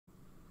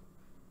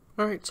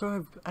Alright, so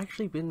I've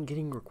actually been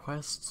getting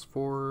requests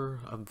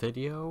for a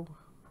video,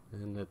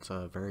 and it's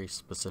a very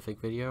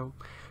specific video,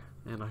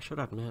 and I should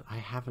admit I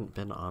haven't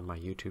been on my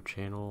YouTube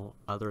channel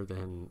other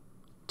than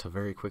to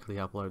very quickly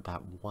upload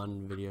that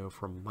one video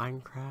from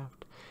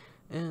Minecraft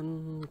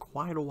in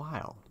quite a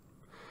while.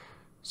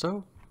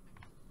 So,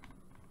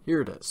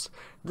 here it is.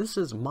 This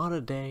is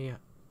Mod Day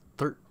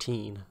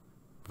 13,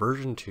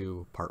 version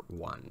 2, part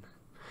 1.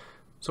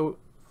 So,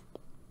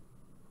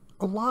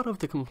 a lot of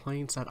the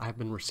complaints that I've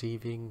been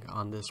receiving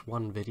on this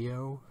one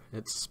video,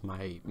 it's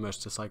my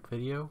most disliked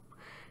video,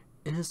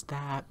 is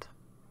that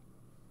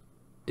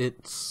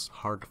it's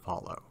hard to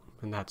follow.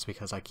 And that's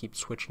because I keep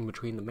switching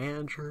between the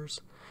managers.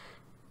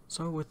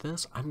 So with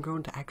this, I'm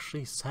going to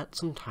actually set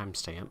some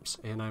timestamps,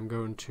 and I'm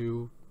going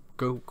to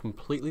go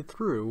completely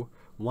through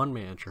one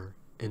manager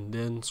and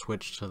then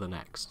switch to the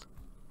next.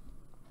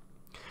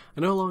 I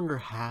no longer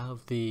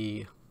have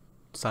the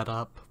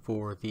setup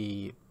for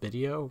the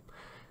video,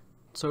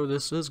 so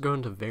this is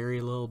going to vary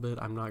a little bit.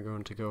 I'm not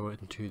going to go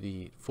into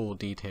the full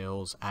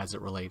details as it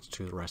relates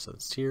to the rest of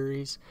the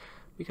series,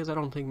 because I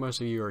don't think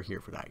most of you are here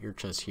for that. You're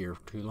just here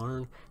to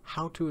learn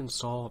how to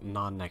install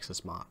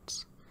non-Nexus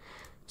mods.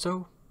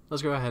 So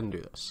let's go ahead and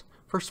do this.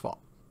 First of all,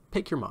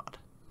 pick your mod.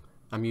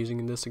 I'm using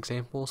in this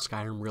example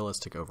Skyrim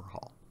Realistic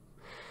Overhaul.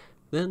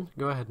 Then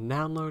go ahead and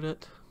download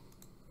it.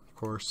 Of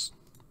course,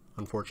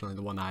 unfortunately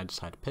the one I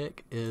decided to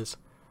pick is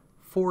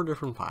 4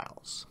 different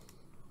files,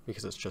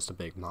 because it's just a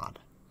big mod.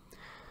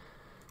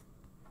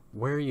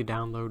 Where you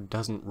download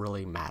doesn't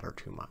really matter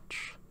too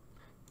much.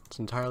 It's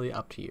entirely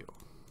up to you.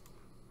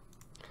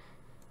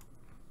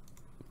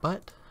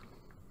 But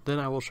then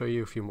I will show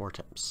you a few more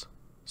tips.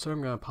 So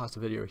I'm going to pause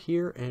the video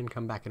here and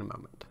come back in a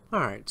moment.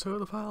 Alright, so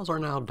the files are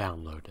now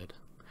downloaded.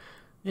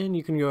 And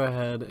you can go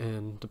ahead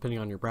and, depending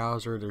on your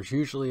browser, there's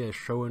usually a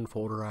show in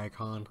folder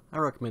icon. I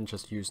recommend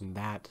just using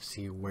that to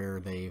see where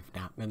they've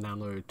been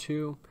downloaded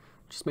to.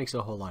 Just makes it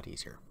a whole lot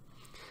easier.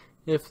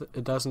 If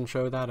it doesn't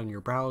show that in your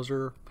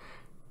browser,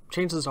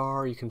 chances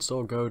are you can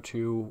still go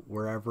to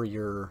wherever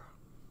your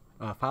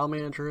file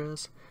manager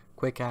is,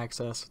 quick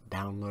access,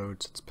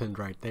 downloads, it's pinned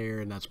right there,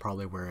 and that's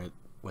probably where it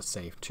was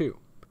saved to.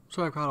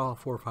 So I've got all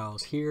 4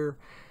 files here,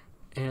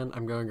 and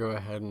I'm going to go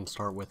ahead and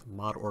start with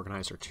Mod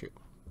Organizer 2.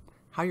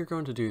 How you're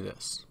going to do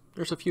this?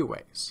 There's a few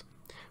ways.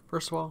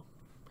 First of all,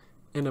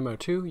 in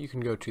MO2, you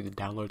can go to the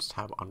Downloads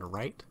tab on the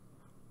right,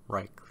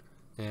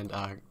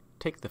 and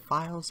take the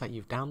files that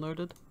you've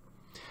downloaded,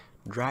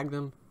 drag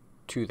them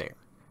to there.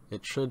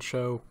 It should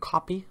show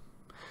copy,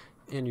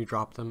 and you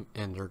drop them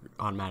and they're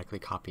automatically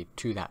copied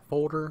to that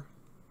folder,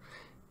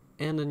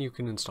 and then you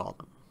can install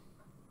them.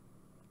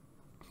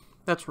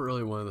 That's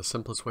really one of the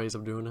simplest ways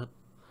of doing it.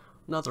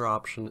 Another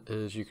option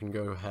is you can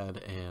go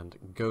ahead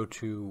and go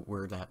to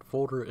where that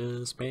folder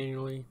is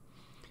manually.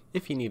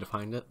 If you need to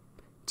find it,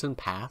 it's in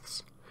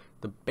Paths.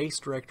 The base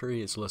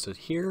directory is listed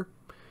here,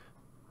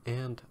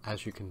 and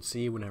as you can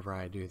see, whenever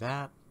I do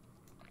that,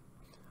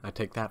 I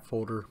take that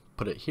folder,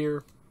 put it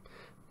here,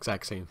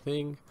 exact same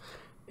thing,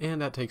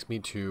 and that takes me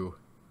to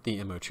the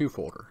MO2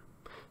 folder.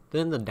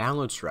 Then the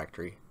downloads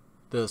directory.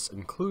 This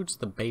includes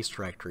the base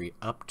directory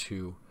up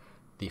to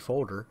the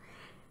folder,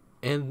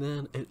 and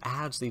then it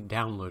adds the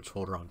downloads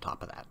folder on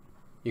top of that.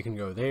 You can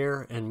go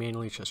there and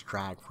manually just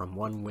drag from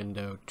one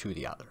window to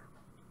the other.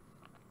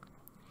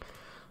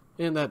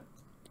 And that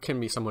can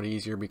be somewhat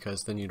easier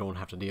because then you don't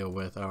have to deal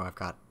with, oh, I've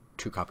got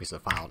 2 copies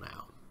of the file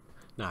now.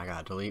 Now I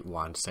gotta delete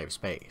one to save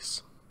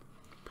space.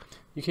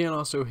 You can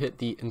also hit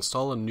the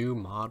Install a New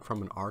Mod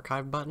from an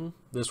Archive button.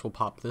 This will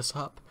pop this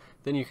up.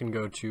 Then you can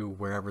go to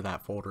wherever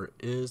that folder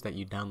is that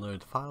you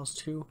downloaded the files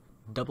to,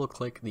 double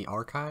click the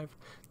archive.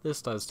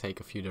 This does take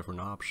a few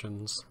different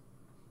options.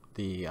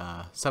 The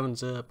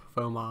 7-zip,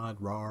 FOMOD,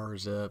 RAR,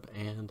 zip,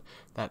 and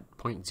that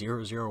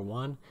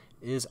 .001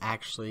 is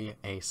actually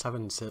a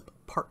 7-zip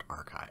part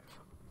archive.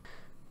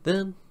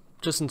 Then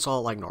just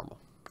install it like normal.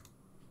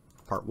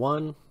 Part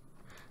 1,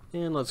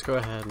 and let's go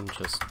ahead and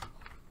just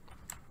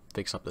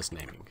fix up this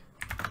naming.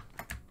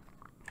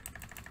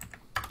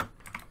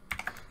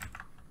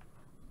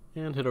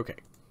 And hit OK.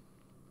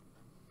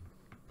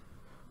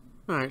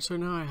 Alright, so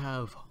now I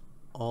have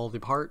all the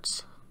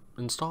parts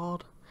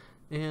installed,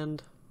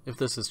 and if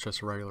this is just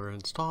a regular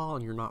install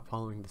and you're not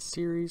following the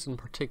series in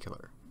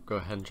particular, go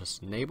ahead and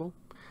just enable,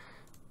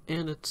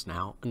 and it's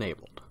now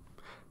enabled.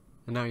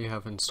 And now you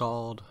have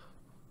installed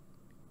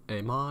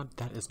a mod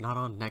that is not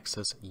on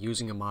Nexus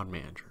using a mod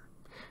manager.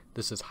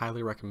 This is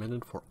highly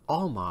recommended for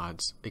all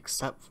mods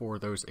except for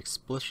those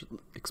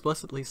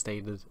explicitly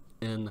stated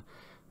in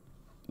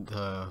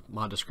the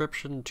mod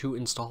description to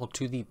install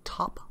to the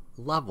top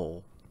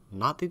level,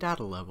 not the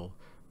data level,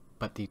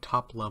 but the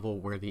top level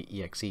where the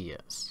exe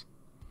is.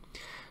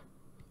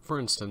 For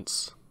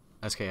instance,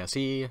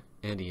 SKSE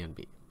and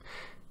ENB.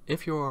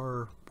 If you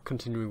are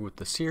continuing with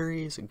the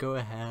series, go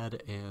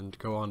ahead and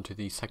go on to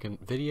the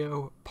second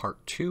video,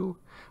 part 2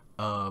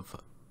 of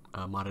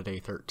Mod Day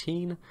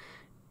 13,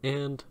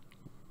 and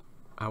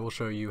I will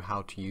show you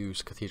how to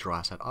use Cathedral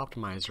Asset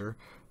Optimizer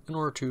in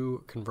order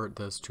to convert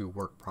this to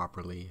work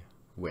properly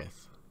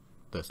with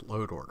this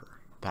load order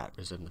that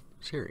is in the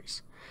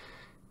series.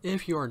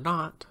 If you are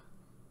not,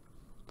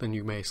 then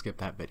you may skip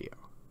that video.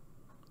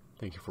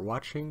 Thank you for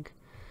watching,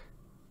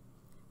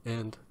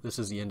 and this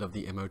is the end of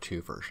the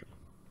MO2 version.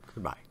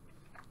 Goodbye.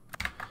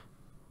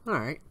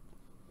 Alright,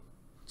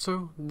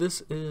 so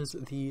this is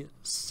the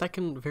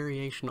second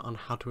variation on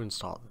how to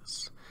install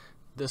this.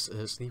 This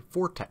is the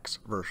Vortex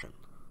version.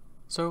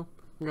 So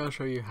I'm going to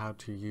show you how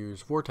to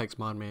use Vortex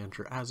Mod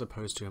Manager as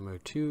opposed to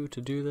MO2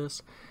 to do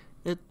this.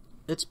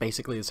 It's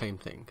basically the same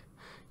thing.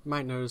 You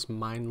might notice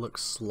mine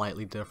looks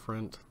slightly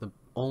different. The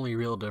only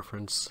real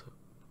difference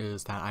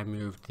is that I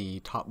moved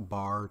the top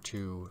bar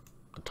to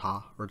the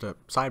top, or the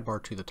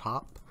sidebar to the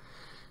top,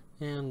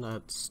 and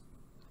that's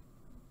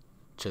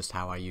just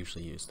how I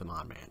usually use the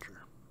Mod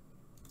Manager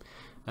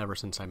ever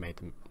since I made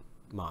the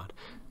mod.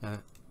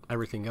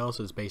 Everything else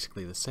is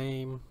basically the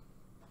same,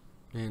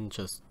 and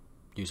just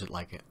use it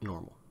like it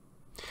normal.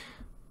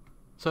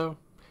 So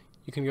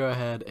you can go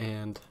ahead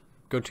and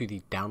go to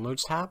the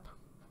Downloads tab,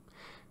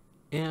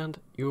 and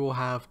you will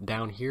have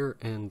down here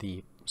in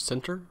the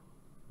center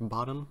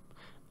bottom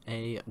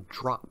a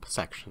drop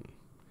section.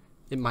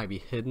 It might be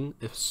hidden.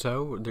 If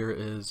so, there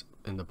is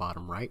in the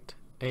bottom right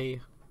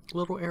a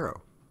little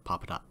arrow.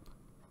 Pop it up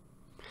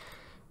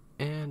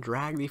and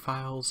drag the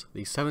files,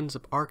 the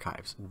 7-zip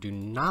archives. Do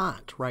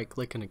not right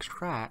click and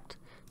extract,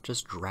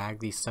 just drag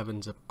the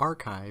 7-zip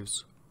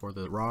archives or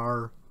the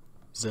RAR,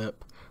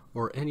 zip,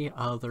 or any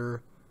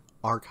other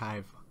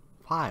archive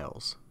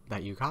files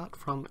that you got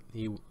from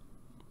the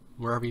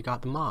wherever you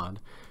got the mod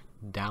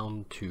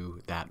down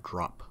to that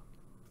drop.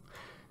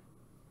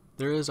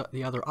 There is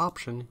the other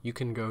option. You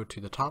can go to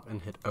the top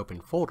and hit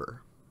open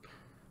folder.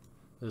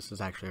 This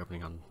is actually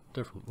opening on a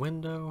different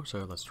window, so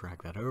let's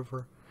drag that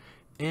over.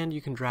 And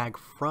you can drag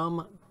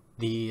from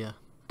the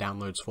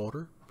downloads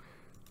folder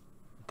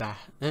that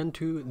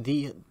into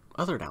the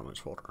other downloads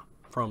folder,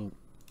 from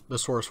the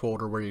source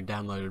folder where you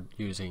downloaded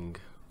using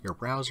your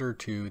browser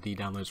to the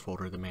downloads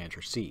folder the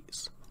manager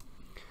sees.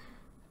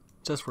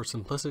 Just for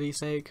simplicity's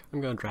sake,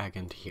 I'm going to drag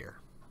into here.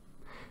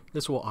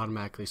 This will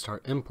automatically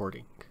start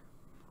importing.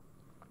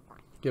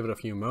 Give it a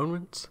few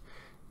moments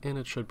and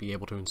it should be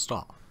able to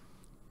install.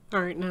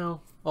 Alright,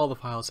 now all the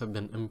files have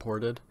been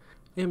imported,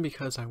 and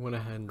because I went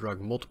ahead and drug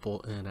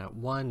multiple in at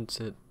once,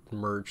 it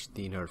merged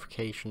the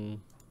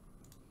notification.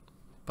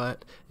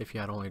 But if you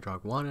had only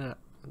drug one at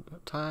a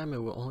time, it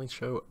will only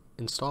show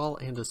install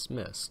and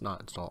dismiss,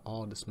 not install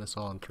all, dismiss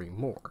all, and 3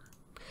 more.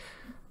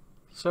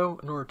 So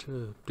in order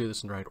to do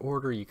this in the right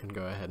order, you can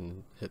go ahead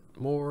and hit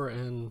more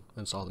and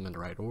install them in the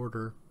right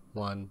order.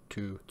 1,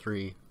 2,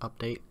 3,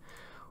 update.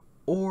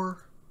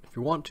 Or if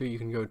you want to, you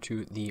can go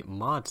to the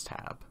mods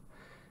tab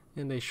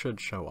and they should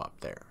show up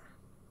there.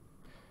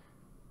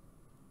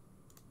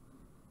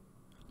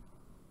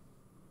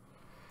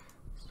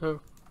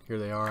 So here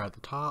they are at the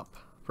top.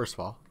 First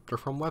of all, they're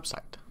from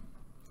website.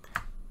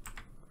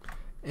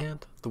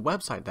 And the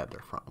website that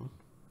they're from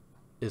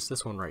is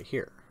this one right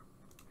here.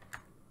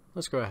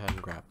 Let's go ahead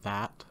and grab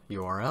that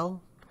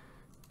URL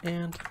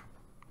and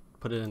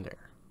put it in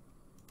there.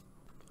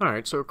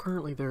 Alright, so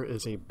currently there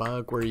is a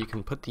bug where you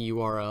can put the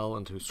URL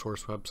into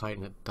source website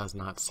and it does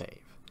not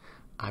save.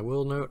 I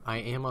will note I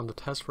am on the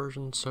test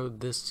version, so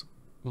this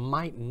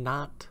might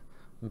not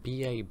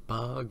be a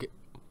bug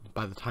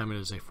by the time it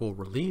is a full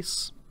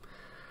release,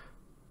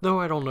 though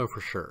I don't know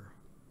for sure.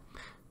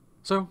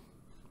 So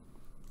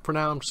for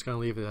now I'm just going to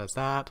leave it as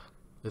that.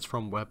 It's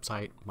from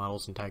website,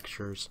 models and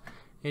textures,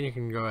 and you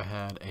can go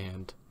ahead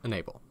and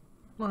enable.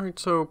 Alright,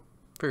 so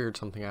figured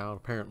something out.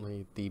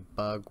 Apparently the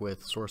bug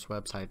with source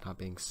website not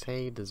being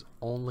saved is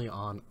only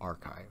on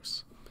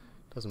archives.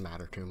 Doesn't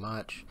matter too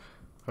much.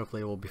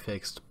 Hopefully it will be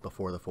fixed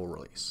before the full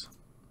release.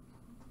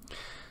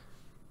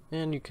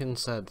 And you can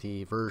set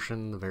the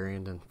version, the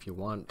variant if you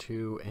want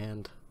to,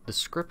 and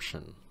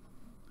description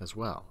as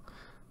well.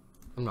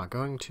 I'm not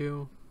going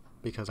to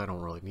because I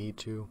don't really need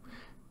to.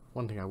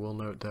 One thing I will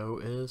note though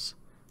is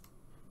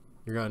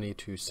you're going to need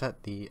to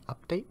set the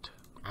update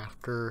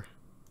after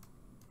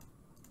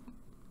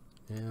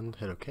and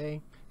hit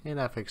OK, and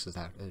that fixes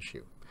that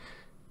issue.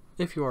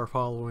 If you are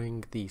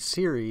following the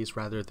series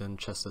rather than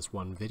just this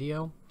one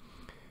video,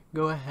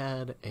 go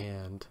ahead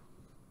and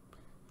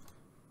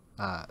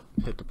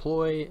hit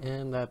deploy,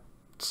 and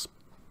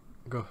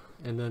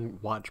then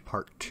watch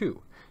part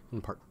 2.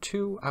 In part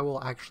 2, I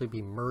will actually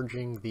be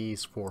merging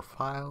these 4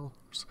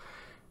 files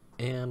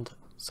and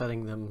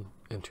setting them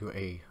into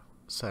a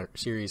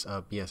series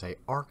of BSA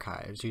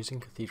archives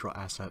using Cathedral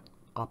Asset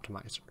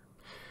Optimizer.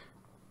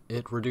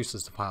 It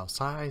reduces the file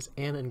size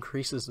and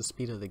increases the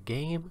speed of the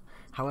game.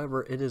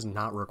 However, it is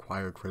not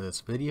required for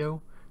this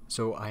video,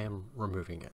 so I am removing it.